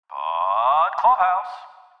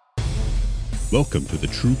Clubhouse. Welcome to the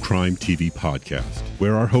True Crime TV podcast,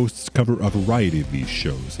 where our hosts cover a variety of these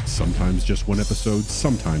shows, sometimes just one episode,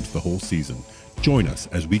 sometimes the whole season. Join us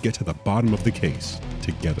as we get to the bottom of the case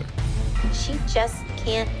together. She just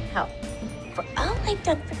can't help. For all I've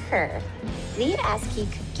done for her, Leah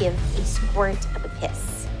Askey could give a squirt of a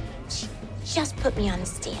piss. She just put me on the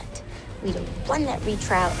stand. We'd have won that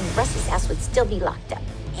retrial and Russ's ass would still be locked up.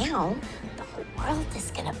 Now, the whole world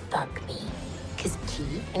is gonna bug me. Because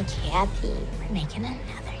Keith and Kathy were making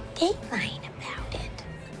another dateline about it.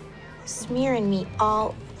 Smearing me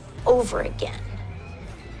all over again.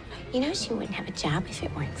 You know, she wouldn't have a job if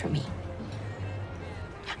it weren't for me.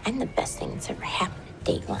 I'm the best thing that's ever happened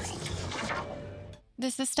to Dateline.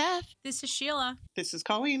 This is Steph. This is Sheila. This is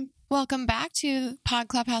Colleen. Welcome back to Pod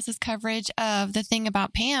Clubhouse's coverage of The Thing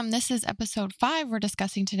About Pam. This is episode 5 we're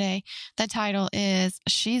discussing today. The title is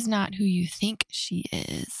She's Not Who You Think She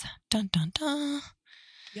Is. Dun, dun, dun.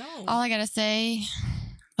 Yo. All I gotta say,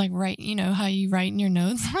 like, you know how you write in your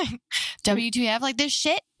notes? Like, WTF, like, this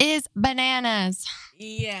shit is bananas.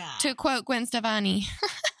 Yeah. To quote Gwen Stefani.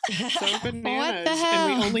 So bananas. What the hell?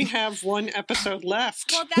 And we only have one episode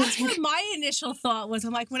left. Well, that's what my initial thought was.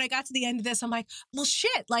 I'm like, when I got to the end of this, I'm like, well,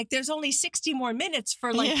 shit, like there's only 60 more minutes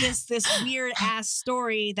for like this weird ass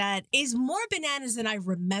story that is more bananas than I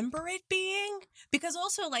remember it being. Because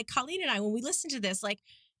also, like, Colleen and I, when we listened to this, like,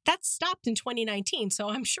 that stopped in 2019. So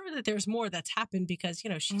I'm sure that there's more that's happened because, you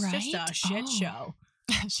know, she's just a shit show.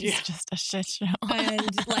 She's just a shit show.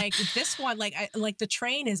 And like this one, like the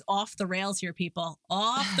train is off the rails here, people.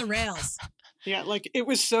 Off the rails. Yeah, like it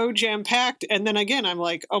was so jam-packed. And then again, I'm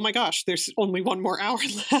like, oh my gosh, there's only one more hour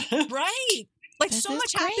left. Right. Like This so is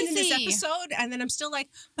much happened in this crazy. episode. And then I'm still like,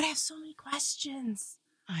 but I have so many questions.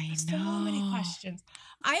 I know. So many questions.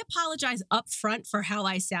 I apologize up front for how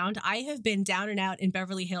I sound. I have been down and out in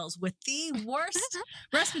Beverly Hills with the worst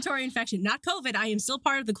respiratory infection. Not COVID. I am still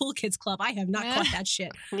part of the cool kids club. I have not caught that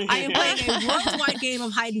shit. I am playing a worldwide game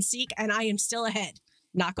of hide and seek, and I am still ahead.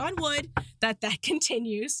 Knock on wood that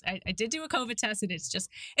continues. I did do a COVID test, and it's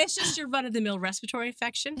just your run-of-the-mill respiratory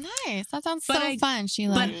infection. Nice. That sounds But so fun,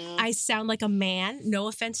 Sheila. But I sound like a man. No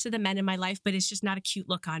offense to the men in my life, but it's just not a cute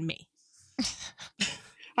look on me.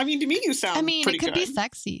 I mean, to me, you sound pretty it could good. be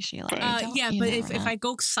sexy, Sheila. Yeah, but if I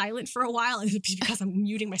go silent for a while, it would be because I'm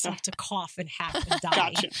muting myself to cough and hack and die.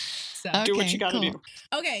 Gotcha. So. Do what you got to do.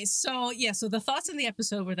 Okay, so the thoughts in the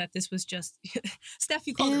episode were that this was just, Steph,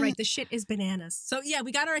 you called it right, the shit is bananas. So yeah,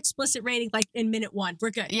 we got our explicit rating like in minute 1. We're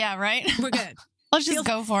good. Yeah, right? We're good. Let's just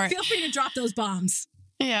go for it. Feel free to drop those bombs.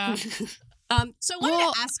 Yeah. So I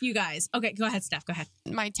wanted to ask you guys. Okay, go ahead, Steph. Go ahead.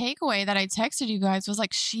 My takeaway that I texted you guys was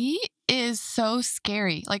like, she is so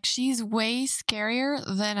scary. Like, she's way scarier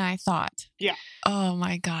than I thought. Yeah. Oh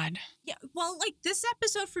my God. Yeah. Well, like this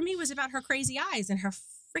episode for me was about her crazy eyes and her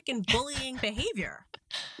freaking bullying behavior.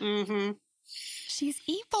 Mm-hmm. She's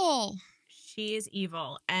evil. She is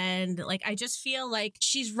evil. And like, I just feel like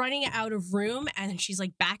she's running out of room and she's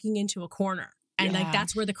like backing into a corner. And like,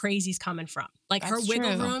 that's where the crazy's coming from. Like her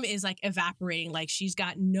wiggle room is like evaporating. Like she's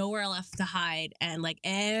got nowhere left to hide. And like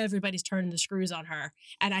everybody's turning the screws on her.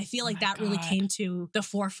 And I feel like that really came to the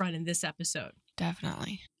forefront in this episode.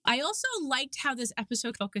 Definitely. I also liked how this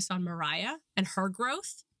episode focused on Mariah and her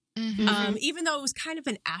growth. Mm-hmm. Even though it was kind of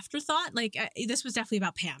an afterthought, like this was definitely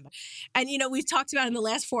about Pam. And, you know, we've talked about in the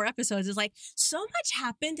last 4 episodes, is like so much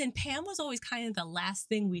happened and Pam was always kind of the last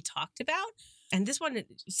thing we talked about. And this one,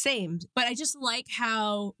 same. But I just like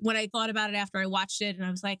how when I thought about it after I watched it and I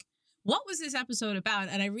was like, what was this episode about?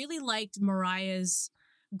 And I really liked Mariah's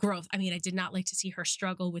growth. I mean, I did not like to see her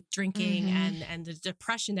struggle with drinking and the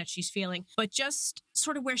depression that she's feeling, but just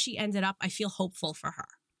sort of where she ended up, I feel hopeful for her.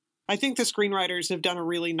 I think the screenwriters have done a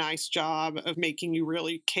really nice job of making you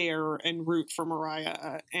really care and root for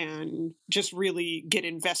Mariah and just really get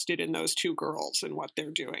invested in those 2 girls and what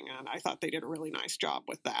they're doing. And I thought they did a really nice job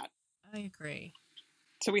with that. I agree.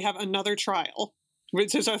 So we have another trial.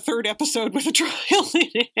 This is our 3rd episode with a trial in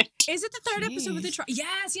it. Is it the 3rd episode with the trial?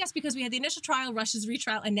 Yes, because we had the initial trial, Rush's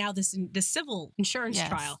retrial, and now this civil insurance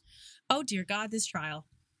trial. Oh, dear God, this trial.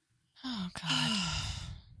 Oh, God.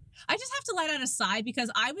 I just have to let out a sigh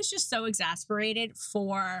because I was just so exasperated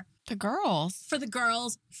for the girls.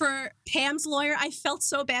 For Pam's lawyer. I felt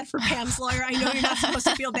so bad for Pam's lawyer. I know you're not supposed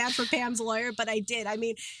to feel bad for Pam's lawyer, but I did. I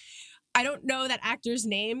mean, I don't know that actor's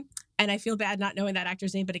name. And I feel bad not knowing that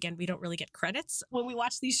actor's name. But again, we don't really get credits when we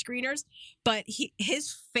watch these screeners. But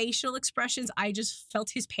his facial expressions, I just felt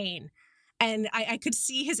his pain. And I could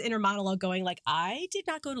see his inner monologue going like, I did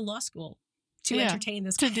not go to law school to entertain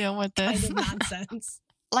this to deal with this kind of nonsense.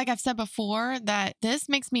 Like I've said before, that this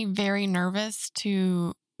makes me very nervous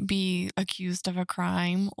to be accused of a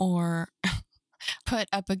crime or put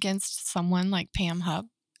up against someone like Pam Hupp.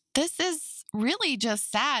 This is really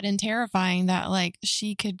just sad and terrifying that like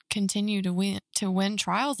she could continue to win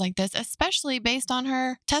trials like this, especially based on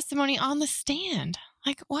her testimony on the stand.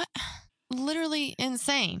 Like what? Literally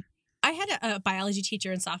insane. I had a biology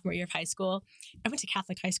teacher in sophomore year of high school. I went to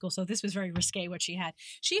Catholic high school, so this was very risque what she had.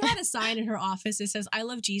 She had a sign in her office that says, "I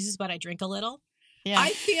love Jesus, but I drink a little." Yeah. I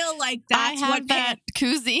feel like that's what that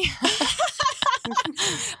koozie.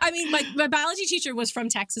 I mean, my biology teacher was from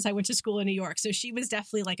Texas. I went to school in New York. So she was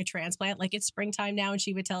definitely like a transplant. Like it's springtime now and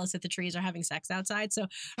she would tell us that the trees are having sex outside. So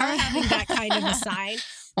her having that kind of a sign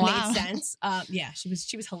made sense. Yeah, she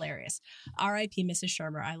was hilarious. R.I.P. Mrs.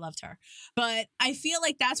 Shermer. I loved her. But I feel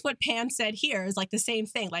like that's what Pam said here is like the same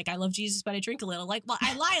thing. Like, I love Jesus, but I drink a little. Like, well,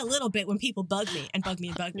 I lie a little bit when people bug me and bug me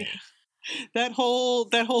and bug me. That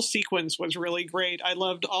whole sequence was really great. I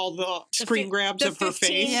loved all the screen grabs of her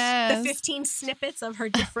face. Yes. The 15 snippets of her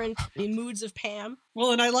different moods of Pam.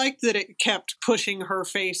 Well, and I liked that it kept pushing her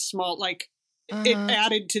face small. Like, it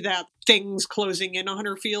added to that things closing in on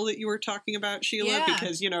her feel that you were talking about, Sheila. Yeah.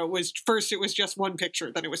 Because, it was just one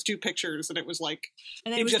picture, then it was two pictures, and it was like,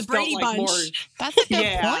 and it was just the Brady felt like Bunch. More. That's a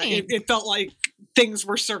good point. It felt like things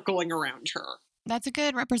were circling around her. That's a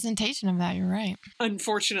good representation of that. You're right.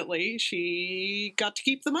 Unfortunately, she got to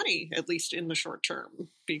keep the money, at least in the short term,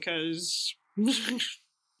 because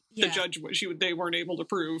the judge, they weren't able to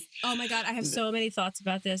prove. Oh my God, I have so many thoughts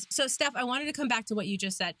about this. So, Steph, I wanted to come back to what you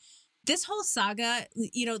just said. This whole saga,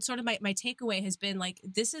 sort of my takeaway has been like,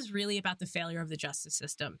 this is really about the failure of the justice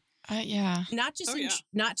system. Yeah. Not just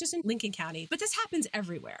in Lincoln County, but this happens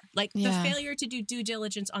everywhere. Like the failure to do due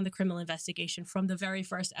diligence on the criminal investigation from the very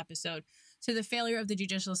first episode to the failure of the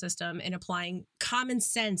judicial system in applying common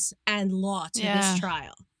sense and law to this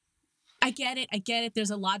trial. I get it.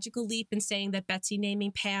 There's a logical leap in saying that Betsy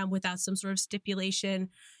naming Pam without some sort of stipulation,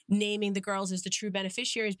 naming the girls as the true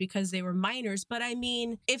beneficiaries because they were minors. But I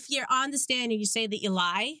mean, if you're on the stand and you say that you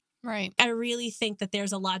lie, right. I really think that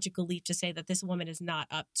there's a logical leap to say that this woman is not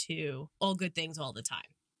up to all good things all the time.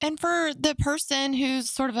 And for the person who's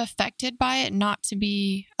sort of affected by it not to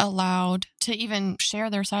be allowed to even share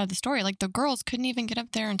their side of the story, like the girls couldn't even get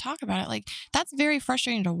up there and talk about it. Like that's very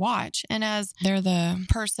frustrating to watch. And as they're the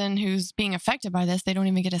person who's being affected by this, they don't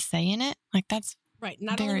even get a say in it. Like that's right.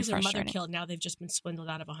 Not only was their mother killed, now they've just been swindled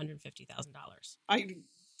out of $150,000. I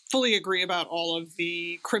fully agree about all of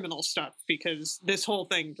the criminal stuff because this whole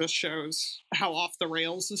thing just shows how off the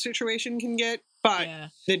rails the situation can get. But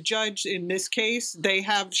the judge in this case, they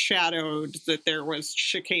have shadowed that there was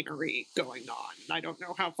chicanery going on. I don't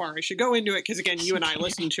know how far I should go into it because, again, you and I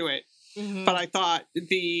listened to it. Mm-hmm. But I thought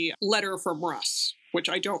the letter from Russ, which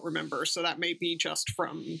I don't remember, so that may be just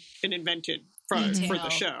from an invented for the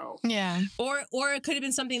show. Yeah. Or it could have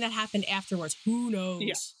been something that happened afterwards. Who knows?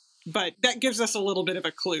 Yeah. But that gives us a little bit of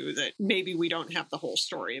a clue that maybe we don't have the whole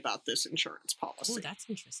story about this insurance policy. Oh, that's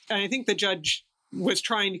interesting. And I think the judge was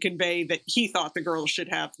trying to convey that he thought the girls should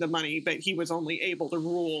have the money, but he was only able to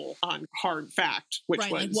rule on hard fact, which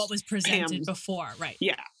was like what was presented Pam's, before, right?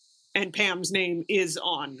 Yeah. And Pam's name is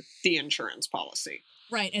on the insurance policy.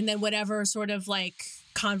 Right. And then whatever sort of like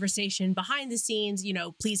conversation behind the scenes,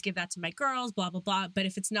 please give that to my girls, blah, blah, blah. But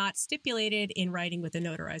if it's not stipulated in writing with a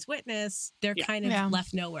notarized witness, they're kind of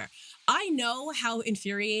left nowhere. I know how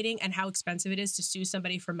infuriating and how expensive it is to sue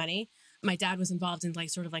somebody for money. My dad was involved in like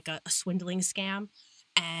sort of like a swindling scam.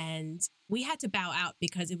 And we had to bow out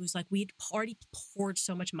because it was like we'd already poured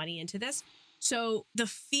so much money into this. So the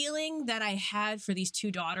feeling that I had for these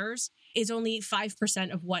two daughters is only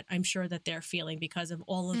 5% of what I'm sure that they're feeling because of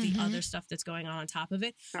all of the other stuff that's going on top of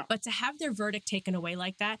it. Oh. But to have their verdict taken away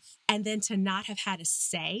like that and then to not have had a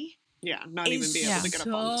say. Yeah, not even be able to get up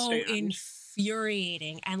on the stand. So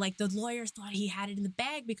infuriating. And like the lawyers thought he had it in the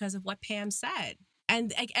bag because of what Pam said.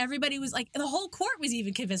 And like everybody was like, the whole court was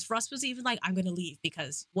even convinced. Russ was even like, I'm going to leave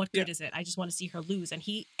because what good is it? I just want to see her lose. And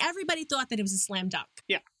everybody thought that it was a slam dunk.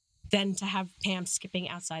 Yeah. Then to have Pam skipping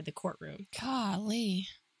outside the courtroom. Golly.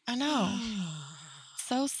 I know.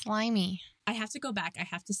 So slimy. I have to go back. I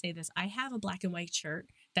have to say this. I have a black and white shirt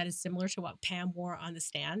that is similar to what Pam wore on the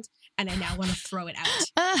stand. And I now want to throw it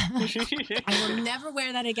out. I will never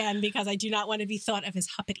wear that again because I do not want to be thought of as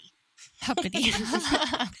huppity. Huppity.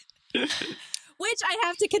 Which I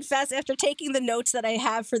have to confess, after taking the notes that I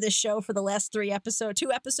have for this show for the last 2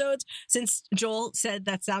 episodes, since Joel said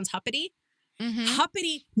that sounds huppity,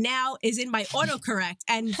 huppity now is in my autocorrect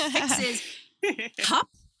and fixes hup.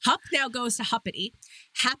 Hup now goes to huppity.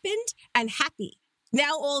 Happened and happy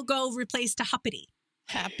now all go replaced to huppity.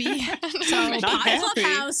 Happy. So Not Pod happy.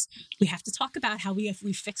 Clubhouse, we have to talk about how we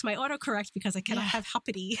fixed my autocorrect because I cannot Yeah. have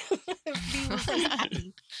happy.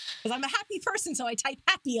 Happy. Because I'm a happy person, so I type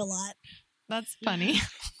happy a lot. That's funny.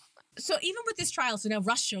 So even with this trial, so now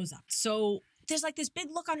Russ shows up. So there's like this big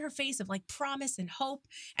look on her face of like promise and hope.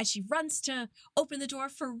 And she runs to open the door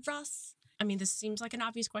for Russ. I mean, this seems like an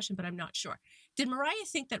obvious question, but I'm not sure. Did Mariah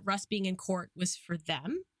think that Russ being in court was for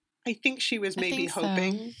them? I think she was maybe think so.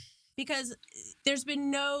 hoping. Because there's been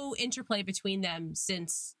no interplay between them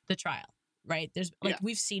since the trial, right? There's like, Yeah.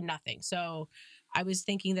 we've seen nothing. So I was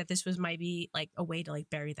thinking that this was maybe like a way to like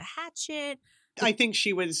bury the hatchet. I think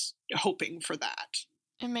she was hoping for that.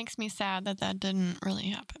 It makes me sad that that didn't really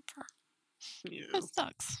happen for her. You know. It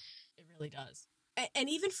sucks. It really does. And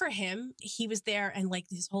even for him, he was there and like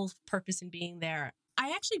his whole purpose in being there.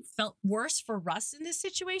 I actually felt worse for Russ in this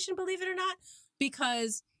situation, believe it or not,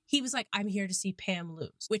 because he was like, I'm here to see Pam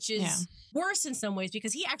lose, which is Yeah. worse in some ways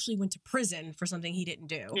because he actually went to prison for something he didn't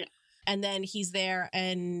do. Yeah. And then he's there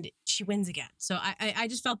and she wins again. So I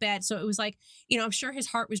just felt bad. So it was like, you know, I'm sure his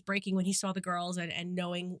heart was breaking when he saw the girls and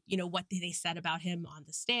knowing, you know, what they said about him on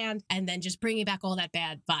the stand and then just bringing back all that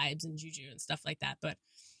bad vibes and juju and stuff like that. But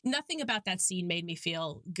nothing about that scene made me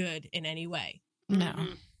feel good in any way. No.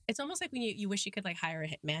 Mhm. It's almost like when you wish you could like hire a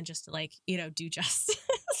hitman just to like, you know, do justice.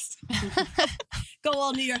 Go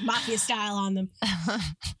all New York Mafia style on them.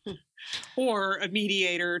 Or a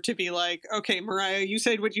mediator to be like, okay, Mariah, you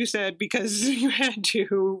said what you said because you had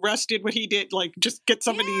to. Russ did what he did. Like, just get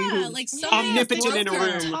somebody Yeah, who's like somebody omnipotent in a broker.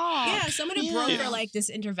 room. Yeah, someone to broker Yeah. like this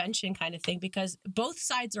intervention kind of thing because both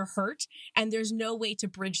sides are hurt and there's no way to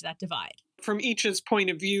bridge that divide. From each's point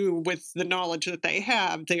of view, with the knowledge that they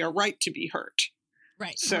have, they are right to be hurt.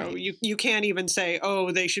 Right. So you can't even say,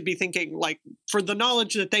 oh, they should be thinking, like, for the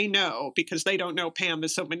knowledge that they know, because they don't know Pam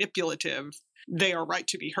is so manipulative, they are right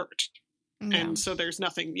to be hurt. No. And so there's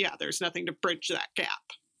nothing to bridge that gap,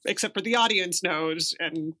 except for the audience knows,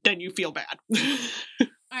 and then you feel bad. All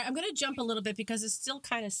right, I'm going to jump a little bit because it still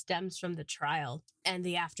kind of stems from the trial and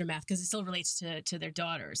the aftermath because it still relates to their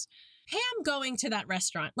daughters. Pam going to that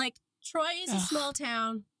restaurant, like Troy is a Ugh. small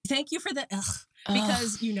town. Thank you for the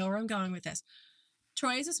because you know where I'm going with this.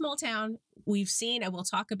 Troy is a small town. We've seen, and we'll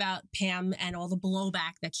talk about Pam and all the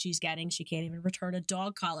blowback that she's getting. She can't even return a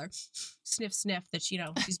dog collar. Sniff, sniff, that, she's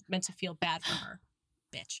meant to feel bad for her.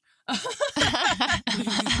 Bitch.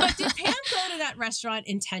 But did Pam go to that restaurant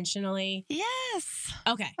intentionally? Yes.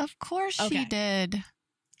 Okay. Of course Okay. she did.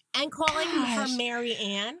 And calling her Gosh. Mary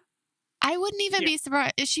Ann? I wouldn't even Yeah. be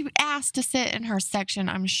surprised if she asked to sit in her section,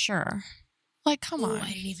 I'm sure. Like, come Oh, on. I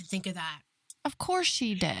didn't even think of that. Of course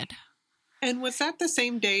she did. And was that the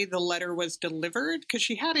same day the letter was delivered? Because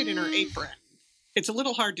she had it in her apron. It's a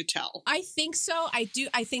little hard to tell. I think so. I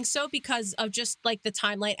think so because of just like the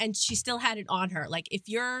timeline, and she still had it on her. Like if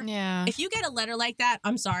you get a letter like that,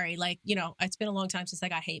 I'm sorry. Like, you know, it's been a long time since I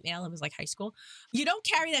got hate mail. It was like high school. You don't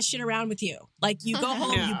carry that shit around with you. Like you go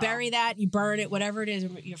home, you No. bury that, you burn it, whatever it is.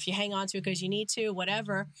 If you hang on to it because you need to,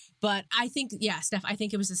 whatever. But I think, yeah, Steph, I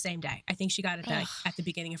think it was the same day. I think she got it Ugh. at the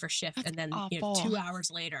beginning of her shift, That's and then awful. 2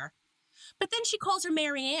 hours later. But then she calls her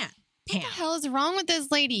Mary Ann. What the hell is wrong with this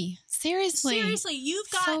lady? Seriously. Seriously, you've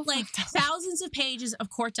got So like fucked up. thousands of pages of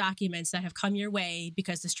court documents that have come your way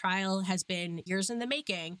because this trial has been years in the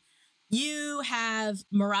making. You have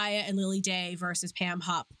Mariah and Lily Day versus Pam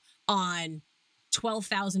Hupp on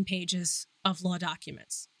 12,000 pages of law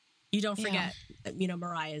documents. You don't forget,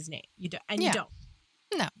 Mariah's name. You don't.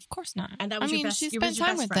 No, of course not. And that was your best- she you was spent your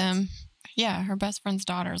time best with friends. them. Yeah, her best friend's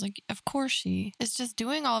daughters. Like, of course she is just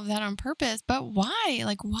doing all of that on purpose. But why?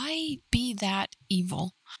 Like, why be that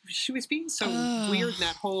evil? She was being so Ugh. weird in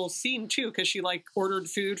that whole scene, too, because she, like, ordered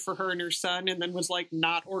food for her and her son and then was, like,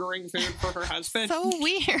 not ordering food for her husband. So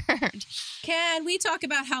weird. Can we talk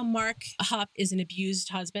about how Mark Hupp is an abused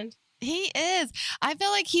husband? He is. I feel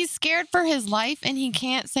like he's scared for his life and he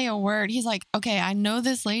can't say a word. He's like, okay, I know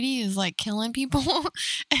this lady is like killing people.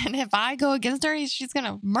 And if I go against her, she's going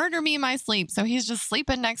to murder me in my sleep. So he's just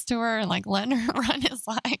sleeping next to her and like letting her run his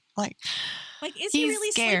life. Like is he he's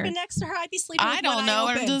really scared. sleeping next to her? I'd be sleeping with I don't one know.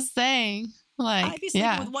 eye I'm open. just saying. Like, I'd be sleeping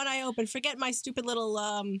yeah. with one eye open. Forget my stupid little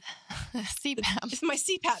CPAP. my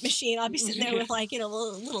CPAP machine. I'll be sitting there with like, a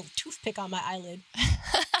little toothpick on my eyelid.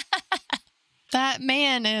 That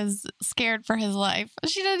man is scared for his life.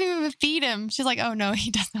 She doesn't even feed him. She's like, oh no, he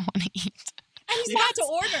doesn't want to eat. And he's not to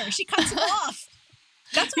order. She cuts him off.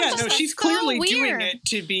 That's what Yeah, I'm no, just she's so clearly doing weird. it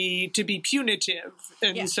to be punitive.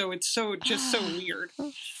 And Yeah. so it's so weird.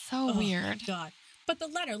 So weird. God. But the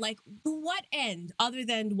letter, like, to what end other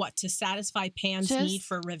than what? To satisfy Pam's need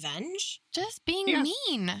for revenge? Just being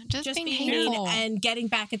mean. Just being mean hateful. and getting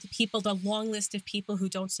back at the people, the long list of people who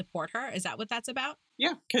don't support her. Is that what that's about?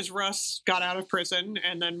 Yeah, because Russ got out of prison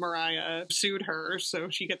and then Mariah sued her, so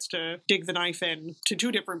she gets to dig the knife in to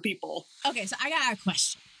two different people. Okay, so I got a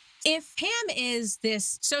question. If Pam is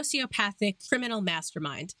this sociopathic criminal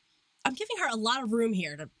mastermind, I'm giving her a lot of room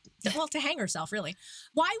here to hang herself, really.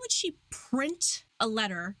 Why would she print a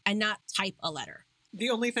letter and not type a letter? The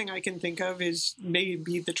only thing I can think of is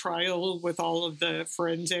maybe the trial with all of the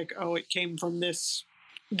forensic, it came from this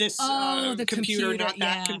the computer, not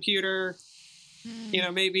that computer. You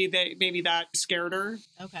know, maybe that scared her.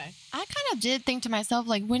 Okay. I kind of did think to myself,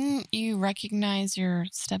 like, wouldn't you recognize your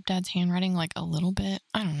stepdad's handwriting, like, a little bit?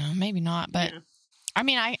 I don't know, maybe not, but I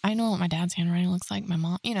mean, I know what my dad's handwriting looks like, my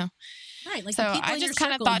mom, you know. Right. Like, so I just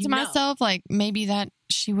kind of thought to myself, like, maybe that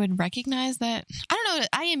she would recognize that. I don't know.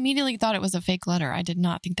 I immediately thought it was a fake letter. I did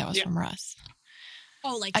not think that was from Russ.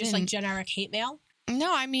 Oh, like just like generic hate mail?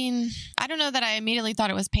 No, I mean, I don't know that I immediately thought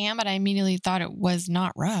it was Pam, but I immediately thought it was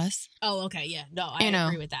not Russ. Oh, okay. Yeah. No, I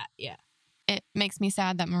agree with that. Yeah. It makes me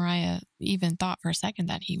sad that Mariah even thought for a second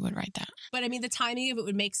that he would write that. But I mean, the timing of it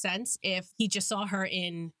would make sense if he just saw her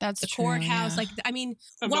in the true, courthouse. Yeah. Like, I mean,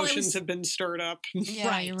 emotions have been stirred up. Yeah,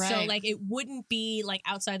 right. You're right. So like, it wouldn't be like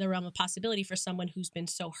outside the realm of possibility for someone who's been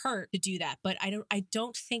so hurt to do that. But I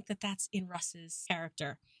don't think that that's in Russ's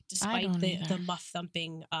character. Despite the muff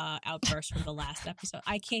thumping outburst from the last episode,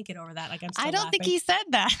 I can't get over that. Like, I'm still I don't think he said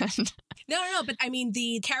that. No. But I mean,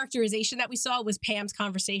 the characterization that we saw was Pam's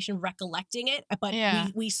conversation, recollecting it. But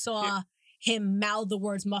we saw him mouth the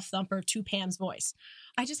words muff thumper to Pam's voice.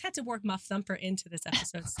 I just had to work muff thumper into this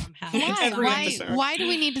episode somehow. Why do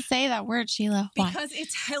we need to say that word, Sheila? Why? Because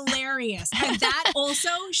it's hilarious, and that also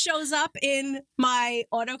shows up in my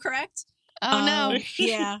autocorrect. Oh no!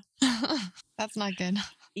 Yeah, that's not good.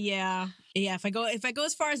 Yeah. If I go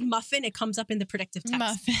as far as muffin, it comes up in the predictive text.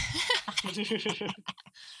 Muffin.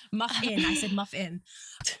 Muffin. I said muffin.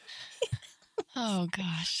 Oh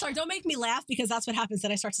gosh. Sorry, don't make me laugh because that's what happens.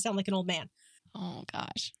 Then I start to sound like an old man. Oh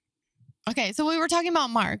gosh. Okay, so we were talking about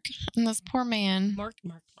Mark and this poor man. Mark.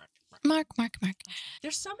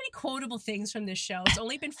 There's so many quotable things from this show. It's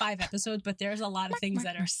only been 5 episodes, but there's a lot of things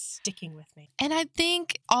that are sticking with me. And I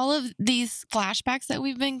think all of these flashbacks that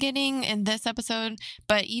we've been getting in this episode,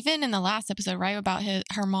 but even in the last episode, right, about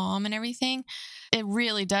her mom and everything, it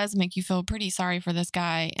really does make you feel pretty sorry for this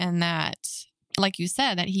guy, and that, like you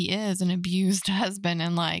said, that he is an abused husband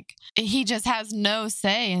and like he just has no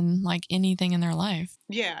say in like anything in their life.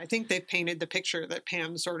 Yeah, I think they've painted the picture that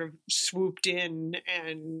Pam sort of swooped in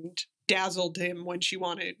and dazzled him when she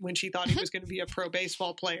thought he was going to be a pro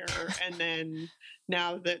baseball player. And then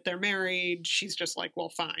now that they're married, she's just like, well,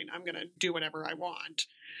 fine, I'm going to do whatever I want.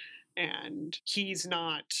 And he's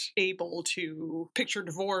not able to picture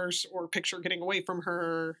divorce or picture getting away from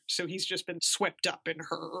her. So he's just been swept up in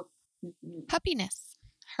her huppiness.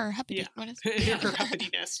 Her huppity. What is her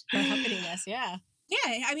huppiness. Her huppiness, yeah.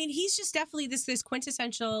 Yeah, I mean, he's just definitely this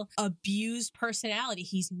quintessential abused personality.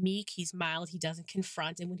 He's meek, he's mild, he doesn't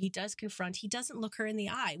confront. And when he does confront, he doesn't look her in the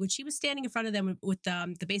eye. When she was standing in front of them with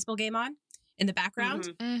the baseball game on in the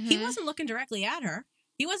background, he wasn't looking directly at her.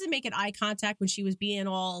 He wasn't making eye contact when she was being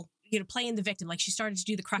all, playing the victim. Like, she started to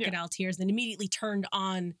do the crocodile tears, then immediately turned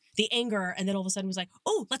on the anger, and then all of a sudden was like,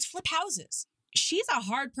 oh, let's flip houses. She's a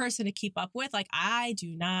hard person to keep up with. Like, I do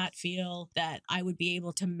not feel that I would be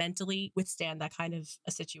able to mentally withstand that kind of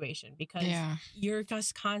a situation because you're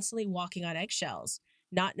just constantly walking on eggshells,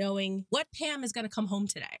 not knowing what Pam is going to come home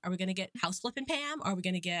today. Are we going to get house flipping Pam? Are we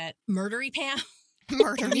going to get murdery Pam?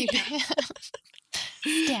 Murdery Pam.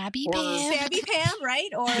 Stabby Pam. Stabby Pam, right?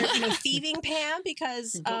 Or, thieving Pam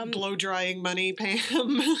because... blow drying money Pam.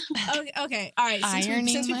 Okay. All right.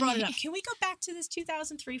 Since we brought it money. up, can we go back to this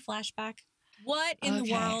 2003 flashback? What in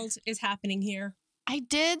the world is happening here? I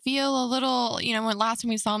did feel a little, when last time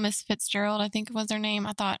we saw Miss Fitzgerald, I think was her name,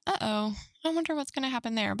 I thought, I wonder what's going to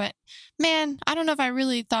happen there. But man, I don't know if I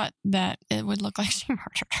really thought that it would look like she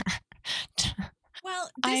murdered her.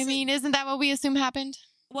 Well, isn't that what we assume happened?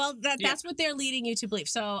 Well, that's what they're leading you to believe.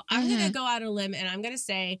 So I'm going to go out on a limb and I'm going to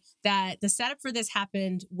say that the setup for this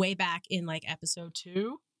happened way back in like episode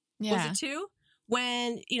 2. Yeah. Was it 2?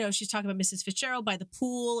 When, she's talking about Mrs. Fitzgerald by the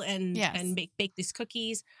pool and bake these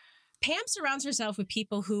cookies. Pam surrounds herself with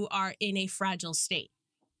people who are in a fragile state.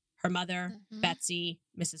 Her mother, Betsy,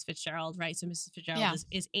 Mrs. Fitzgerald, right? So Mrs. Fitzgerald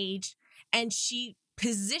is aged. And she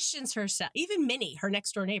positions herself, even Minnie, her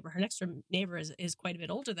next door neighbor is quite a bit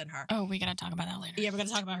older than her. Oh, we got to talk about that later. Yeah, we're going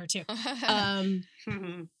to talk about her too.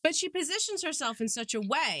 But she positions herself in such a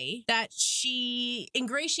way that she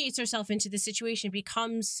ingratiates herself into the situation,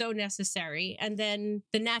 becomes so necessary. And then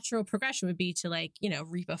the natural progression would be to like, you know,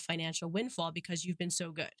 reap a financial windfall because you've been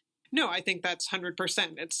so good. No, I think that's 100%.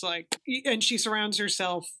 It's like, and she surrounds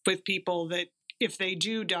herself with people that if they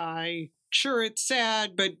do die, sure, it's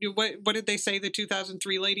sad, but what did they say the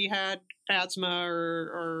 2003 lady had? Asthma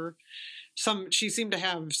or some, she seemed to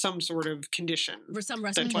have some sort of condition. Or some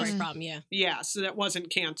respiratory problem, yeah. Yeah, so that wasn't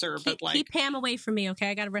cancer, but like... Keep Pam away from me, okay?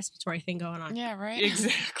 I got a respiratory thing going on. Yeah, right?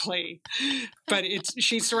 Exactly. But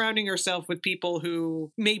she's surrounding herself with people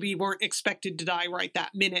who maybe weren't expected to die right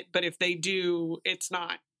that minute, but if they do, it's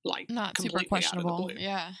not super questionable.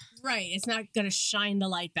 Yeah. Right. It's not going to shine the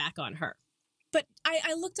light back on her. But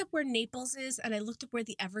I looked up where Naples is and I looked up where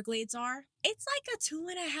the Everglades are. It's like a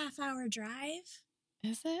 2.5 hour drive.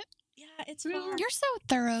 Is it? Yeah, it's far. You're so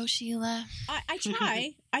thorough, Sheila. I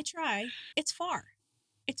try. I try. It's far.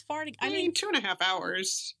 It's far to... I mean 2.5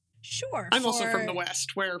 hours. Sure. I'm also from the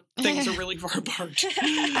West where things are really far apart.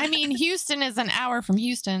 I mean, Houston is an hour from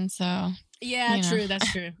Houston, so... Yeah, true. That's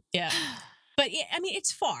true. Yeah. But yeah, I mean,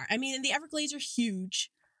 it's far. I mean, the Everglades are huge.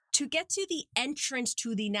 To get to the entrance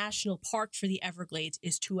to the national park for the Everglades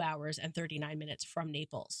is 2 hours and 39 minutes from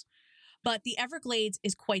Naples. But the Everglades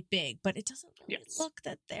is quite big, but it doesn't really look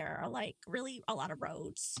that there are like really a lot of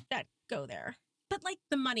roads that go there. But like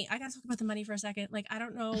the money, I got to talk about the money for a second. Like, I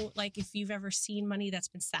don't know, like if you've ever seen money that's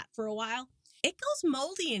been sat for a while, it goes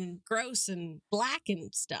moldy and gross and black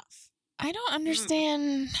and stuff. I don't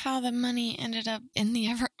understand how the money ended up in the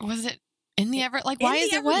was it in the like, why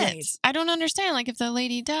is it wet? I don't understand. Like, if the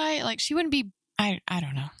lady died, like, she wouldn't be, I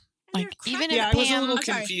don't know. Like, even if I was a little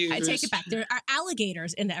confused. I take it back. There are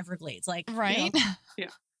alligators in the Everglades. Like, right? You know, yeah.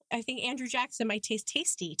 I think Andrew Jackson might taste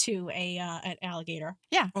tasty to an alligator.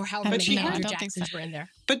 Yeah. Or however many Andrew Jacksons were in there.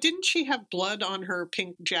 But didn't she have blood on her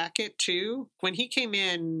pink jacket too? When he came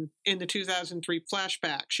in the 2003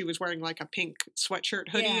 flashback, she was wearing like a pink sweatshirt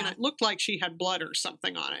hoodie and it looked like she had blood or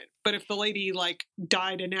something on it. But if the lady like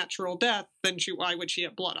died a natural death, then why would she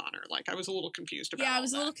have blood on her? Like, I was a little confused about that. Yeah, I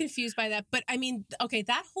was a little confused by that. But I mean, okay,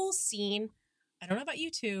 that whole scene, I don't know about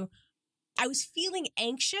you two, I was feeling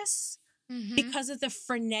anxious because of the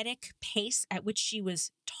frenetic pace at which she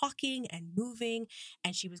was talking and moving,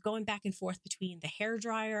 and she was going back and forth between the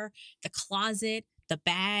hairdryer, the closet, the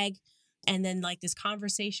bag, and then like this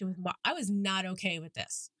conversation with Mark. I was not okay with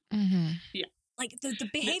this. Yeah. Like the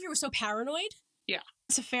behavior was so paranoid. Yeah.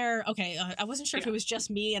 It's a fair, okay, I wasn't sure if it was just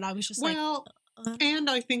me, and I was just and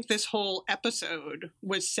I think this whole episode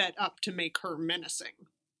was set up to make her menacing.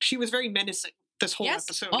 She was very menacing this whole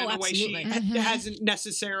episode in a way she hasn't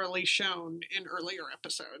necessarily shown in earlier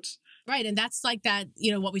episodes. Right. And that's like that,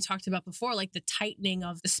 you know, what we talked about before, like the tightening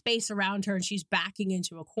of the space around her and she's backing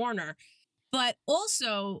into a corner. But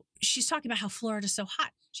also she's talking about how Florida's so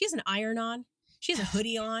hot. She has an iron on. She has a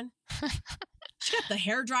hoodie on. She got the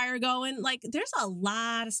hairdryer going. Like, there's a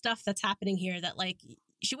lot of stuff that's happening here that, like,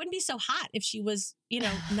 she wouldn't be so hot if she was, you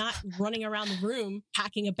know, not running around the room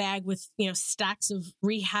packing a bag with, you know, stacks of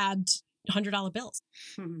rehabbed $100 bills.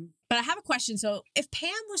 But I have a question. So if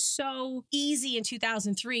Pam was so easy in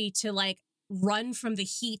 2003 to like run from the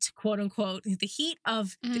heat, quote unquote, the heat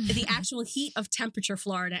of the actual heat of temperature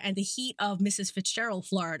Florida and the heat of Mrs. Fitzgerald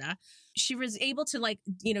Florida, she was able to like,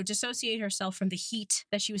 you know, dissociate herself from the heat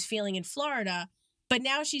that she was feeling in Florida. But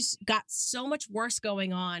now she's got so much worse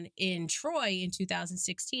going on in Troy in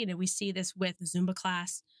 2016. And we see this with the Zumba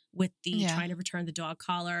class, with the trying to return the dog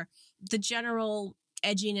collar, the general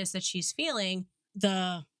edginess that she's feeling,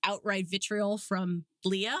 the outright vitriol from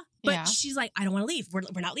Leah. But she's like, I don't want to leave.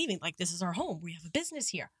 We're not leaving. Like, this is our home. We have a business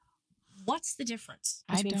here. What's the difference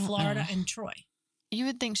between Florida and Troy? You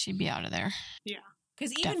would think she'd be out of there. Yeah.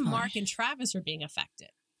 Because even Mark and Travis are being affected.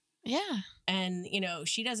 Yeah. And, you know,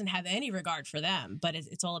 she doesn't have any regard for them, but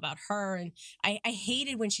it's all about her. And I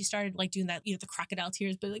hated when she started like doing that, you know, the crocodile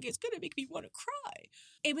tears, but like, it's going to make me want to cry.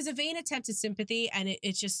 It was a vain attempt at sympathy. And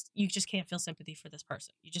it just, you just can't feel sympathy for this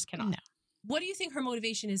person. You just cannot. No. What do you think her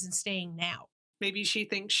motivation is in staying now? Maybe she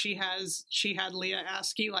thinks she had Leah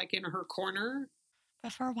Askey like in her corner.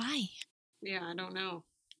 But for why? Yeah, I don't know.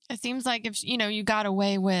 It seems like if, you know, you got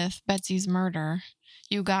away with Betsy's murder,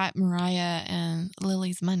 you got Mariah and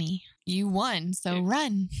Lily's money. You won, so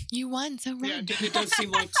run. You won, so run. Yeah, it does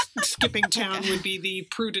seem like skipping town would be the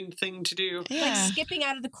prudent thing to do. Yeah. Like skipping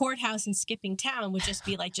out of the courthouse and skipping town would just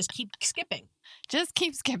be like, just keep skipping. Just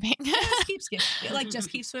keep skipping. Just keep skipping. Like, just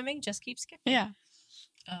keep swimming, just keep skipping. Yeah.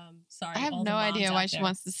 Sorry. I have all the no moms idea out why she there.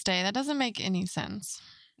 wants to stay. That doesn't make any sense.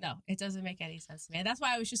 No, it doesn't make any sense to me. And that's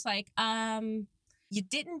why I was just like, you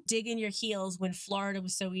didn't dig in your heels when Florida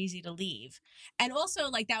was so easy to leave. And also,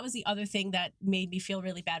 like, that was the other thing that made me feel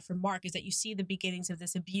really bad for Mark, is that you see the beginnings of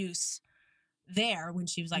this abuse there when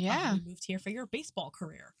she was like, Yeah. oh, you moved here for your baseball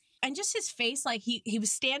career. And just his face, like he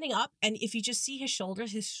was standing up, and if you just see his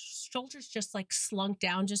shoulders just like slunk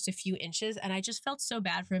down just a few inches. And I just felt so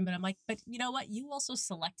bad for him. But I'm like, but you know what? You also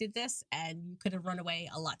selected this, and you could have run away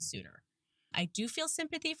a lot sooner. I do feel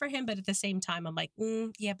sympathy for him, but at the same time, I'm like,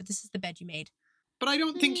 yeah, but this is the bed you made. But I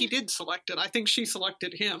don't think he did select it. I think she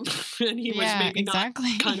selected him, and he was maybe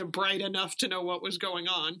exactly. not kind of bright enough to know what was going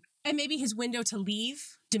on. And maybe his window to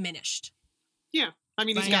leave diminished. Yeah. I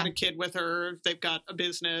mean, he's Right. got a kid with her. They've got a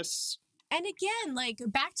business. And again, like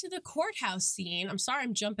back to the courthouse scene. I'm sorry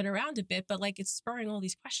I'm jumping around a bit, but like it's spurring all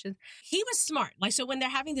these questions. He was smart. Like, so when they're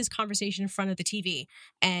having this conversation in front of the TV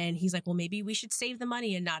and he's like, well, maybe we should save the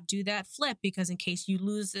money and not do that flip because in case you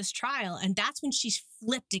lose this trial. And that's when she's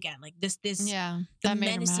flipped again. Like this, Yeah, the that made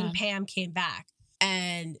her menacing mad. Pam came back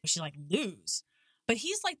and she's like, lose. But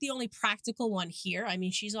he's like the only practical one here. I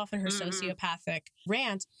mean, she's off in her sociopathic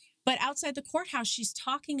rant. But outside the courthouse, she's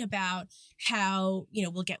talking about how, you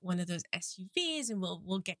know, we'll get one of those SUVs and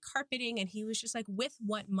we'll get carpeting. And he was just like, with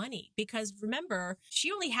what money? Because remember,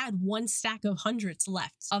 she only had one stack of hundreds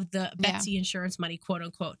left of the Betsy insurance money, quote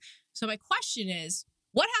unquote. So my question is,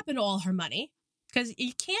 what happened to all her money? Because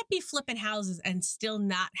you can't be flipping houses and still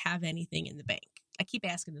not have anything in the bank. I keep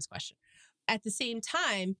asking this question. At the same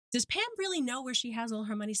time, does Pam really know where she has all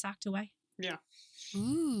her money socked away? Yeah.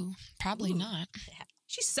 Ooh, probably not.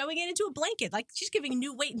 She's sewing it into a blanket. Like she's giving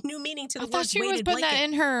new meaning to the I thought words she was weighted putting blanket. that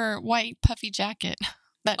in her white puffy jacket.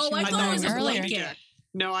 That Oh, she I was thought it was wearing a earlier. blanket. jacket.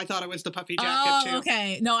 No, I thought it was the puffy jacket Oh, too.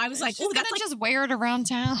 okay. No, I was like, She's oh, gonna that's like just wear it around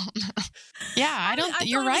town. Yeah, I don't. thought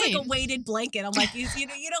You're it was right. like a weighted blanket. I'm like, you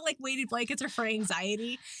know, like weighted blankets are for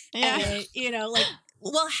anxiety. Yeah. And, you know, like,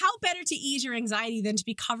 well, how better to ease your anxiety than to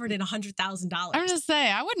be covered in $100,000? I'm just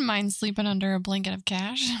saying, I wouldn't mind sleeping under a blanket of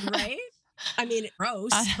cash. Right? I mean,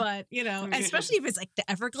 gross, but you know, especially if it's like the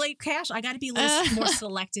Everglade cash, I got to be a little more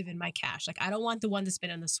selective in my cash. Like, I don't want the one that's been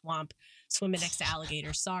in the swamp swimming next to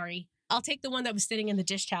alligators. Sorry, I'll take the one that was sitting in the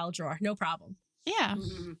dish towel drawer. No problem. Yeah.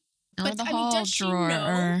 Mhm. Or But, the I mean, hall does she drawer. know?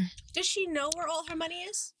 Or Does she know where all her money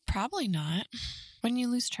is? probably not. When you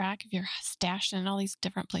lose track of your stash in all these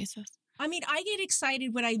different places. I mean, I get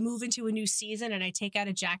excited when I move into a new season and I take out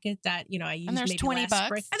a jacket that, you know, I used And there's maybe $20 last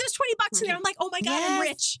spring. And there's $20 in there. I'm like, oh my God, I'm Yes.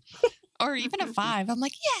 rich. Or even a $5. I'm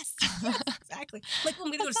like, yes. Exactly. Like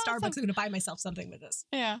when we go to That's Starbucks, awesome. I'm going to buy myself something with this.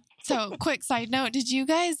 Yeah. So, quick side note: did you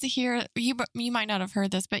guys hear? You might not have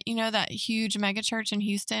heard this, but you know that huge mega church in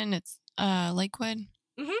Houston? It's Lakewood.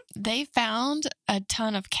 Mhm. They found a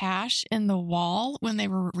ton of cash in the wall when they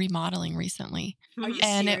were remodeling recently, Are you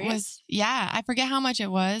and serious? it was I forget how much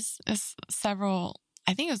it was. It's several.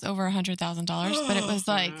 I think it was over $100,000, but it was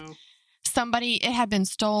like Wow. somebody, it had been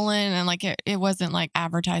stolen, and like it wasn't like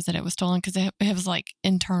advertised that it was stolen because it was like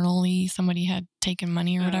internally somebody had taken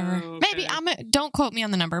money or whatever. Oh, Maybe okay. don't quote me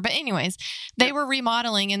on the number, but anyways, they were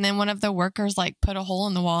remodeling, and then one of the workers like put a hole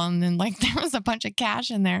in the wall, and then like there was a bunch of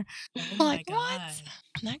cash in there. Oh I'm my like, God. what?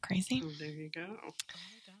 Isn't that crazy? Oh, there you go. Oh my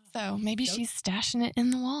God. So maybe Don't- she's stashing it in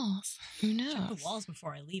the walls. Who Check knows? the walls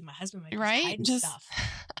before I leave. My husband might be Right? hiding Just stuff.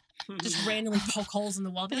 Just randomly poke holes in the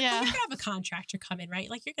wall. Be like, Yeah. oh, you're going to have a contractor come in, right?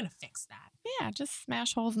 Like, you're going to fix that. yeah, just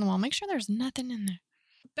smash holes in the wall. Make sure there's nothing in there.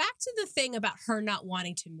 Back to the thing about her not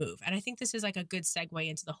wanting to move. And I think this is like a good segue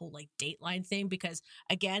into the whole like Dateline thing because,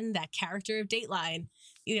 again, that character of Dateline,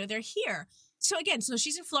 you know, they're here. So again, so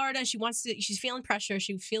she's in Florida. She's feeling pressure.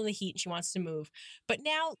 She's feeling the heat. And she wants to move. But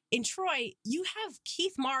now in Troy, you have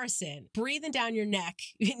Keith Morrison breathing down your neck,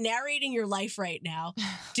 narrating your life right now,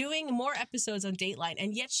 doing more episodes on Dateline.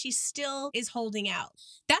 And yet she still is holding out.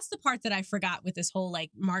 That's the part that I forgot with this whole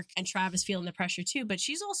like Mark and Travis feeling the pressure too. But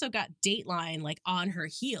she's also got Dateline like on her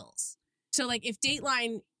heels. So like if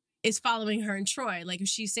Dateline is following her in Troy, like if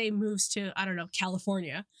she say moves to, I don't know,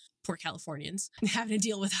 California, poor Californians having to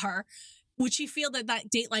deal with her, would she feel that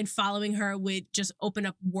Dateline following her would just open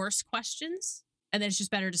up worse questions and then it's just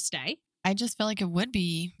better to stay? I just feel like it would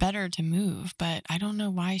be better to move, but I don't know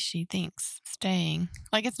why she thinks staying.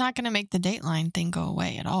 Like, it's not going to make the Dateline thing go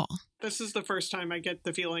away at all. This is the first time I get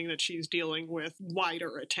the feeling that she's dealing with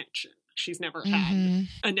wider attention. She's never had Mhm.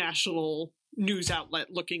 a national news outlet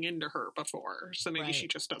looking into her before. So maybe Right. she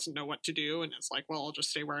just doesn't know what to do and it's like, well, I'll just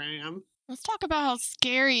stay where I am. Let's talk about how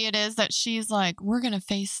scary it is that she's like, we're going to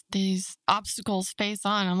face these obstacles face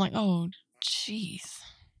on. I'm like, oh, jeez.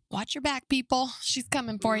 Watch your back, people. She's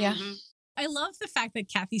coming for you. Mhm. I love the fact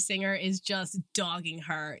that Kathy Singer is just dogging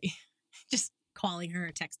her, just calling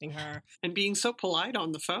her, texting her. And being so polite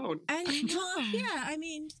on the phone. And, well, yeah, I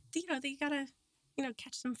mean, they gotta,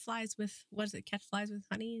 catch some flies with, what is it, catch flies with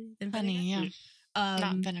honey and vinegar? Honey, yeah.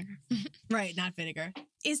 Not vinegar. Right, not vinegar.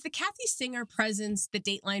 Is the Kathy Singer presence, the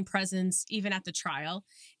Dateline presence, even at the trial,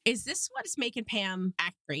 is this what's making Pam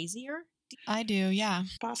act crazier? I do, yeah.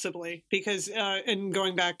 Possibly. Because, and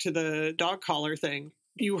going back to the dog collar thing,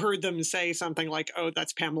 you heard them say something like, oh,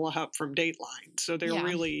 that's Pamela Hupp from Dateline. So they're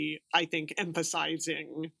really, I think,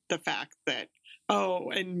 emphasizing the fact that,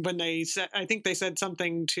 and when they said, I think they said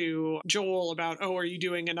something to Joel about, are you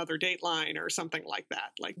doing another Dateline or something like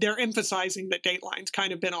that? Like they're emphasizing that Dateline's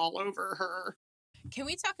kind of been all over her. Can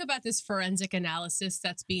we talk about this forensic analysis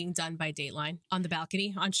that's being done by Dateline on the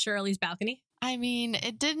balcony, on Shirley's balcony? I mean,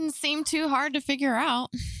 it didn't seem too hard to figure out,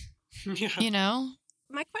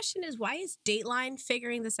 My question is, why is Dateline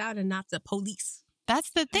figuring this out and not the police?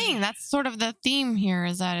 That's the thing. That's sort of the theme here,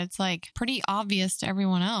 is that it's like pretty obvious to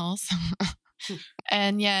everyone else.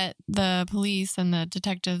 And yet the police and the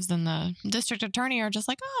detectives and the district attorney are just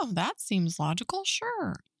like, oh, that seems logical.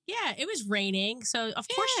 Sure. Yeah, it was raining. So, of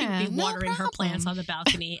course, she would be watering her plants on the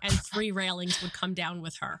balcony and 3 railings would come down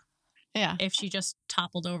with her. Yeah. If she just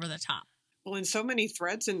toppled over the top. Well, and so many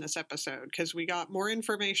threads in this episode because we got more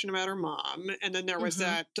information about her mom. And then there was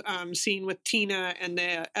that scene with Tina and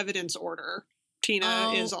the evidence order.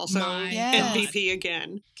 Tina is also MVP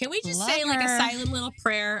again. Can we just say like a silent little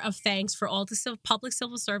prayer of thanks for all the public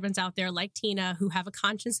civil servants out there like Tina who have a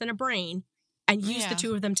conscience and a brain and use the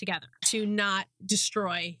two of them together to not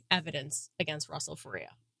destroy evidence against Russell Faria.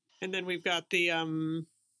 And then we've got the,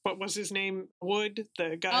 what was his name? Wood,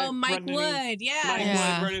 the guy. Oh, Mike Wood,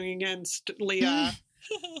 Wood running against Leah.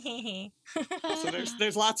 So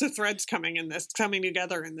there's lots of threads coming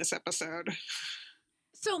together in this episode.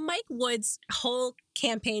 So Mike Wood's whole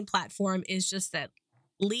campaign platform is just that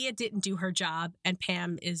Leah didn't do her job and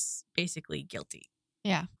Pam is basically guilty.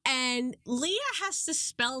 Yeah. And Leah has to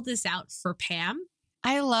spell this out for Pam.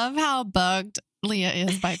 I love how bugged Leah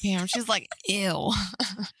is by Pam. She's like, ew.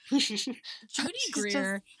 Judy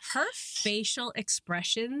Greer, her facial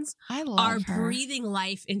expressions are breathing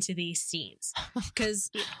life into these scenes.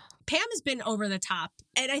 Because Pam has been over the top.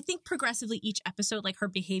 And I think progressively each episode, like her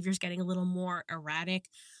behavior is getting a little more erratic.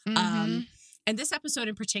 And this episode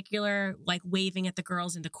in particular, like waving at the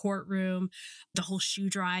girls in the courtroom, the whole shoe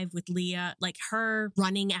drive with Leah, like her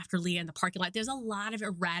running after Leah in the parking lot. There's a lot of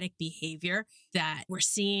erratic behavior that we're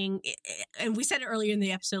seeing. And we said it earlier in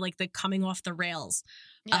the episode, like the coming off the rails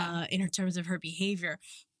in terms of her behavior.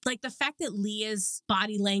 Like the fact that Leah's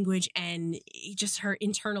body language and just her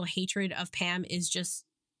internal hatred of Pam is just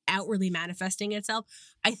outwardly manifesting itself,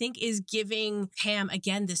 I think is giving Pam,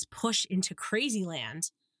 again, this push into crazy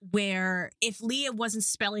land. Where if Leah wasn't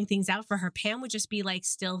spelling things out for her, Pam would just be like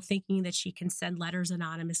still thinking that she can send letters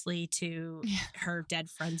anonymously to her dead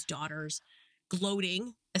friends' daughters,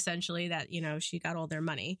 gloating essentially that, she got all their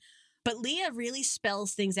money. But Leah really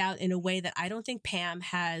spells things out in a way that I don't think Pam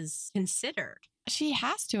has considered. She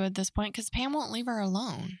has to at this point because Pam won't leave her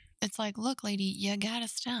alone. It's like, look, lady, you gotta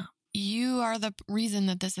stop. You are the reason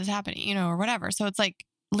that this is happening, or whatever. So it's like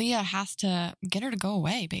Leah has to get her to go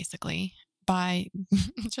away, basically. By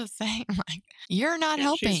just saying, like, you're not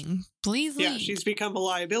helping. Please leave. Yeah, she's become a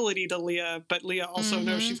liability to Leah, but Leah also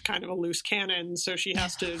knows she's kind of a loose cannon, so she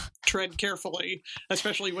has to tread carefully,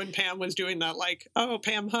 especially when Pam was doing that, like, oh,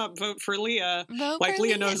 Pam Hupp, vote for Leah.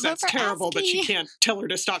 Leah knows that's terrible, but she can't tell her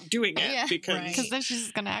to stop doing it because then she's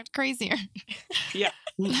just going to act crazier. Yeah.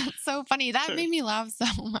 That's so funny. That made me laugh so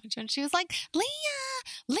much. And she was like,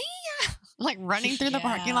 Leah, like running through the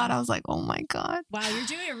parking lot. I was like, oh my God. Wow, you're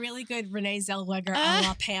doing a really good Renee Zellweger a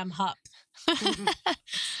la Pam Hupp.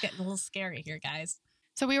 It's getting a little scary here, guys.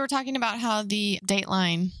 So we were talking about how the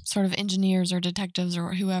Dateline sort of engineers or detectives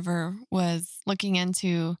or whoever was looking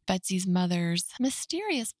into Betsy's mother's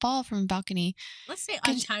mysterious fall from a balcony. Let's say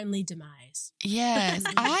untimely demise. Yes.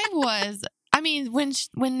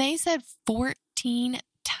 When they said 14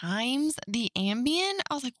 times the Ambien,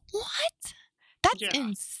 I was like, what? That's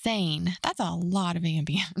insane. That's a lot of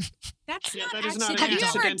Ambien. That's that is not Have you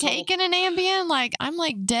ever taken an Ambien? Like, I'm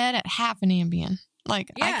like dead at half an Ambien. Like,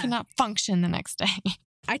 I cannot function the next day.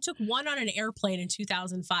 I took one on an airplane in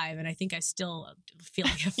 2005, and I think I still feel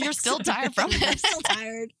like you're still tired from it. I'm still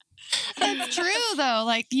tired. That's true, though.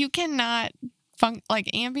 Like, you cannot like,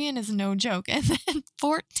 Ambien is no joke. And then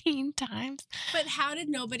 14 times. But how did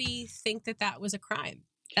nobody think that was a crime?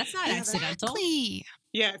 That's not accidental. Exactly.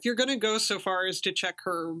 Yeah, if you're going to go so far as to check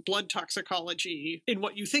her blood toxicology in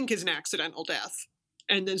what you think is an accidental death,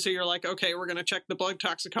 And then so you're like, okay, we're going to check the blood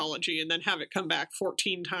toxicology and then have it come back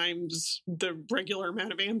 14 times the regular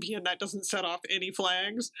amount of Ambien. That doesn't set off any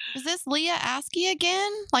flags. Is this Leah Askey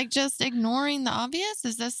again? Like just ignoring the obvious?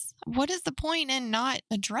 What is the point in not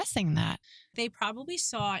addressing that? They probably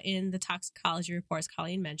saw in the toxicology reports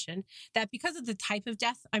Colleen mentioned that because of the type of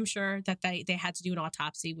death, I'm sure that they had to do an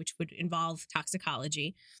autopsy, which would involve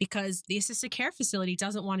toxicology, because the assisted care facility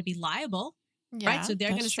doesn't want to be liable. Yeah, right. So they're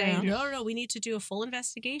going to say, true. no, we need to do a full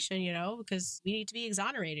investigation, because we need to be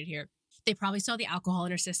exonerated here. They probably saw the alcohol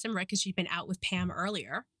in her system, right? Because she'd been out with Pam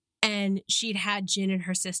earlier. And she'd had gin in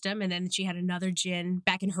her system, and then she had another gin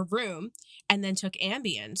back in her room, and then took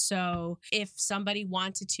Ambien. So if somebody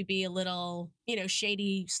wanted to be a little,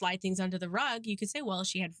 shady, slide things under the rug, you could say, well,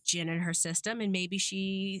 she had gin in her system, and maybe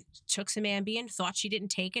she took some Ambien, thought she didn't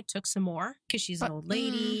take it, took some more because she's an old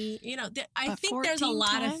lady. I think there's a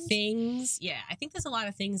lot of things. Yeah, I think there's a lot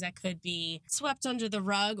of things that could be swept under the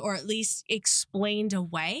rug or at least explained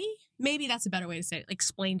away. Maybe that's a better way to say it,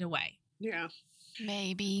 explained away. Yeah.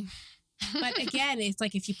 Maybe. But again, it's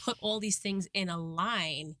like if you put all these things in a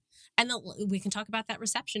line, and we can talk about that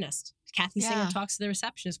receptionist. Kathy Singer talks to the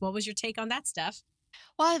receptionist. What was your take on that stuff?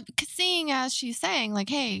 Well, seeing as she's saying, like,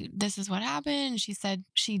 hey, this is what happened. She said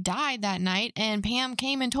she died that night, and Pam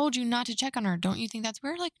came and told you not to check on her. Don't you think that's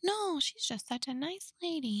weird? Like, no, she's just such a nice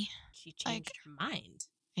lady. She changed her mind.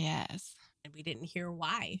 Yes. And we didn't hear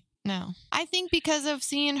why. No. I think because of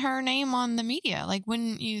seeing her name on the media. Like,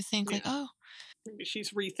 wouldn't you think, like, oh. Maybe she's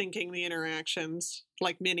rethinking the interactions,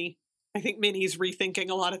 like Minnie. I think Minnie's rethinking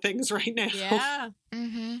a lot of things right now. Yeah.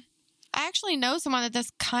 Mm-hmm. I actually know someone that this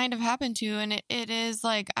kind of happened to, and it is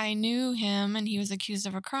like, I knew him, and he was accused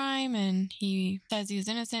of a crime, and he says he was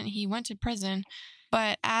innocent. He went to prison.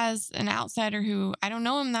 But as an outsider who, I don't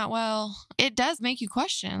know him that well, it does make you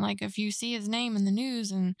question. Like, if you see his name in the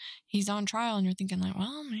news and he's on trial and you're thinking like,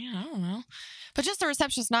 well, man, I don't know. But just the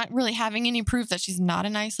receptionist not really having any proof that she's not a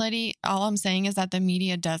nice lady, all I'm saying is that the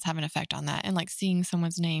media does have an effect on that. And like seeing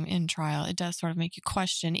someone's name in trial, it does sort of make you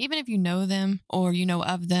question. Even if you know them or you know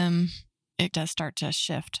of them, it does start to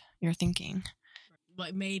shift your thinking.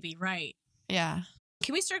 But maybe, right. Yeah.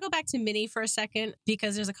 Can we circle back to Minnie for a second?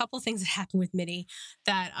 Because there's a couple of things that happen with Minnie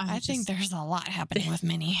that I think there's a lot happening with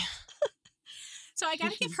Minnie. So I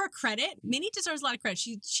got to give her credit. Minnie deserves a lot of credit.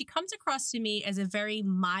 She comes across to me as a very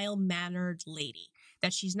mild-mannered lady,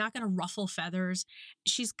 that she's not going to ruffle feathers.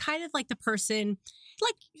 She's kind of like the person,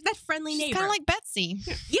 like that friendly neighbor. Kind of like Betsy.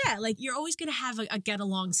 Yeah, like you're always going to have a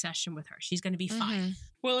get-along session with her. She's going to be fine.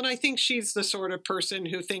 Well, and I think she's the sort of person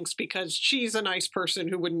who thinks because she's a nice person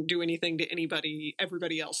who wouldn't do anything to anybody,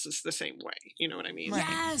 everybody else is the same way. You know what I mean?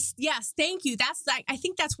 Right. Yes. Thank you. I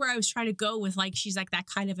think that's where I was trying to go with, like, she's like that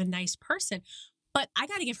kind of a nice person. But I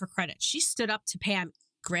got to give her credit. She stood up to Pam.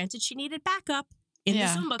 Granted, she needed backup in the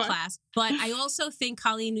Zumba class. But I also think,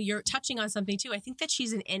 Colleen, you're touching on something too. I think that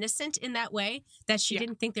she's an innocent in that way, that she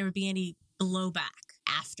didn't think there would be any blowback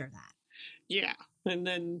after that. Yeah. And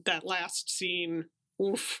then that last scene,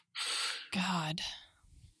 oof. God.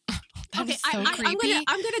 Okay, so creepy.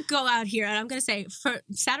 I'm gonna go out here and I'm gonna say, for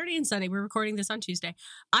Saturday and Sunday, we're recording this on Tuesday,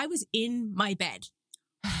 I was in my bed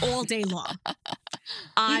all day long.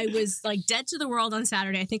 I was like dead to the world on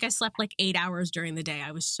Saturday. I think I slept like 8 hours during the day.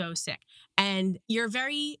 I was so sick. And you're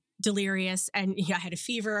very delirious, and I had a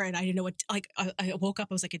fever, and I didn't know what, like, I woke up,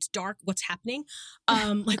 I was like, it's dark, what's happening?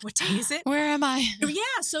 Like, what day is it? Where am I?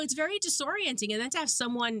 Yeah, so it's very disorienting. And then to have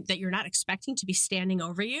someone that you're not expecting to be standing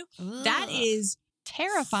over you, that is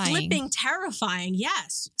terrifying. Flipping terrifying,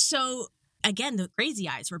 yes. So again, the crazy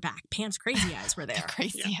eyes were back. Pam's crazy eyes were there. The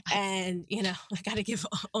crazy eyes. And, I got to give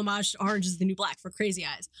homage to Orange is the New Black for crazy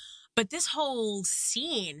eyes. But this whole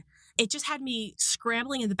scene, it just had me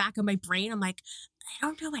scrambling in the back of my brain. I'm like, I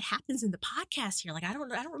don't know what happens in the podcast here. Like, I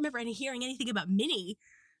don't remember hearing anything about Minnie.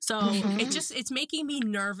 So it's making me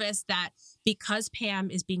nervous that because Pam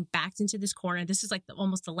is being backed into this corner, this is like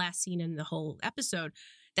almost the last scene in the whole episode,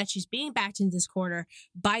 that she's being backed into this corner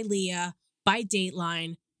by Leah, by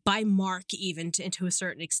Dateline, by Mark, even to a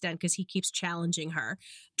certain extent, because he keeps challenging her,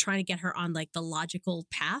 trying to get her on like the logical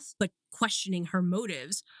path, but questioning her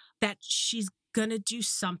motives, that she's gonna do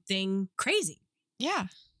something crazy. Yeah.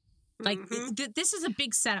 Like this is a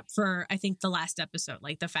big setup for, I think, the last episode,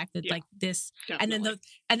 like the fact that like this, definitely.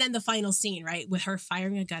 and then the final scene, right, with her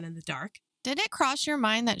firing a gun in the dark. Did it cross your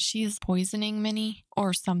mind that she's poisoning Minnie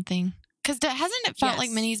or something? Because hasn't it felt like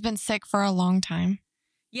Minnie's been sick for a long time?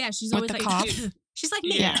 Yeah, she's with always the like, cough. She's like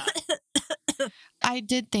me. Yeah. I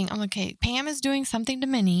did think, I'm okay, Pam is doing something to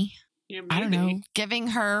Minnie. Yeah, I don't know, giving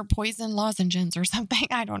her poison lozenges or something.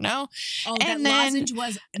 I don't know. Oh, And that then- lozenge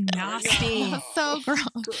was nasty. So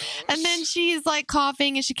gross. And then she's like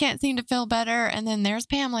coughing and she can't seem to feel better. And then there's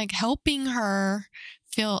Pam like helping her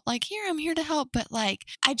feel like, here, I'm here to help. But like,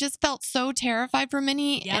 I just felt so terrified for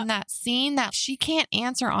Minnie Yep. in that scene that she can't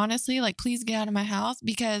answer honestly, like, please get out of my house,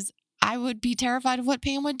 because I would be terrified of what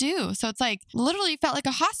Pam would do. So it's like literally felt like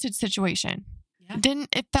a hostage situation. Yeah.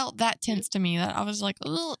 It felt that tense to me that I was like,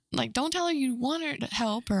 ugh, like, don't tell her you want her to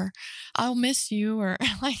help, or I'll miss you, or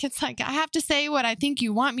like, it's like, I have to say what I think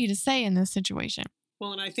you want me to say in this situation.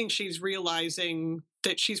 Well, and I think she's realizing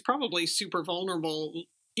that she's probably super vulnerable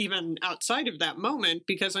even outside of that moment,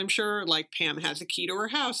 because I'm sure like Pam has a key to her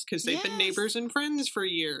house because they've been Yes. neighbors and friends for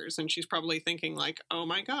years. And she's probably thinking like, oh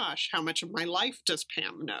my gosh, how much of my life does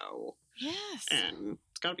Pam know? Yes. And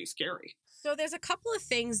it's got to be scary. So there's a couple of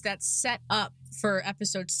things that set up for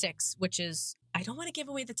episode 6, which is, I don't want to give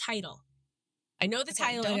away the title. I know the Okay,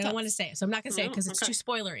 title and I don't want to say it, so I'm not going to say it because it's Okay. too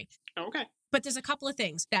spoilery. Okay. But there's a couple of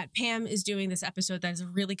things that Pam is doing this episode that is a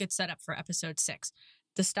really good setup for episode 6.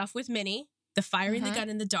 The stuff with Minnie, the firing the gun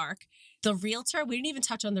in the dark, the realtor. We didn't even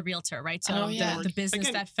touch on the realtor, right? So Oh, yeah. the business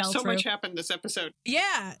Again, that fell so through. much happened this episode.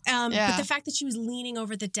 Yeah. Yeah. But the fact that she was leaning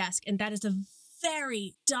over the desk, and that is a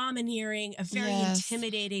very domineering, a very Yes.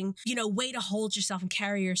 intimidating, way to hold yourself and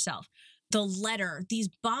carry yourself. The letter, these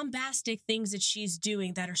bombastic things that she's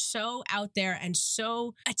doing that are so out there and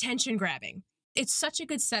so attention grabbing. It's such a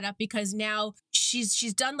good setup because now she's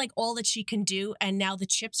done like all that she can do, and now the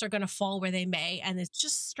chips are going to fall where they may, and it's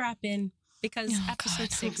just strap in because Oh, episode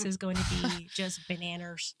God. 6 is going to be just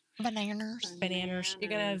bananas. Bananas. You're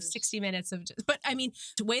gonna have 60 minutes of just, but I mean,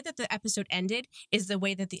 the way that the episode ended is the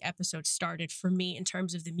way that the episode started for me in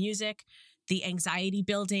terms of the music, the anxiety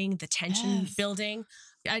building, the tension Yes. building.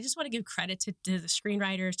 I just want to give credit to the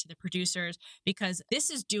screenwriters, to the producers, because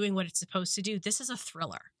this is doing what it's supposed to do. This is a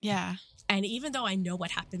thriller. Yeah. And even though I know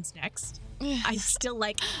what happens next, I still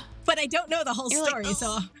but I don't know the whole You're like, story.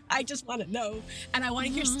 So I just want to know. And I want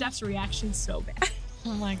to hear Steph's reaction so bad.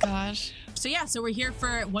 Oh my gosh. So yeah, so we're here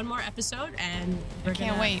for one more episode, and we're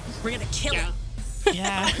Can't wait. We're gonna kill Yeah. it.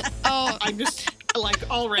 Yeah. Oh, I'm just like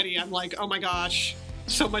already, I'm like, oh my gosh,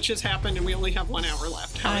 so much has happened and we only have 1 hour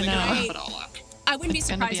left. How I are they going to know. wrap it all up? I wouldn't be It's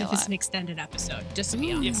gonna be surprised a if it's lot. an extended episode, just to be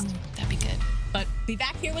ooh, honest. that'd be good. But be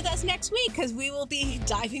back here with us next week because we will be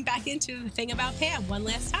diving back into the thing about Pam one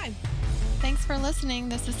last time. Thanks for listening.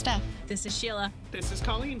 This is Steph. This is Sheila. This is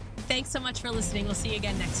Colleen. Thanks so much for listening. We'll see you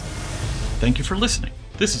again next week. Thank you for listening.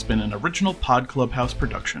 This has been an original Pod Clubhouse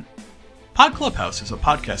production. Pod Clubhouse is a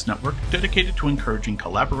podcast network dedicated to encouraging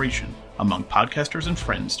collaboration among podcasters and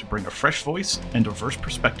friends to bring a fresh voice and diverse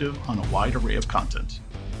perspective on a wide array of content.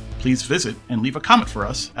 Please visit and leave a comment for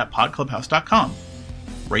us at podclubhouse.com.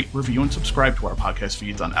 Rate, review, and subscribe to our podcast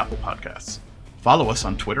feeds on Apple Podcasts. Follow us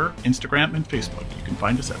on Twitter, Instagram, and Facebook. You can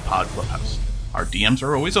find us at Pod Clubhouse. Our DMs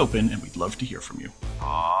are always open, and we'd love to hear from you.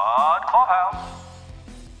 Aw.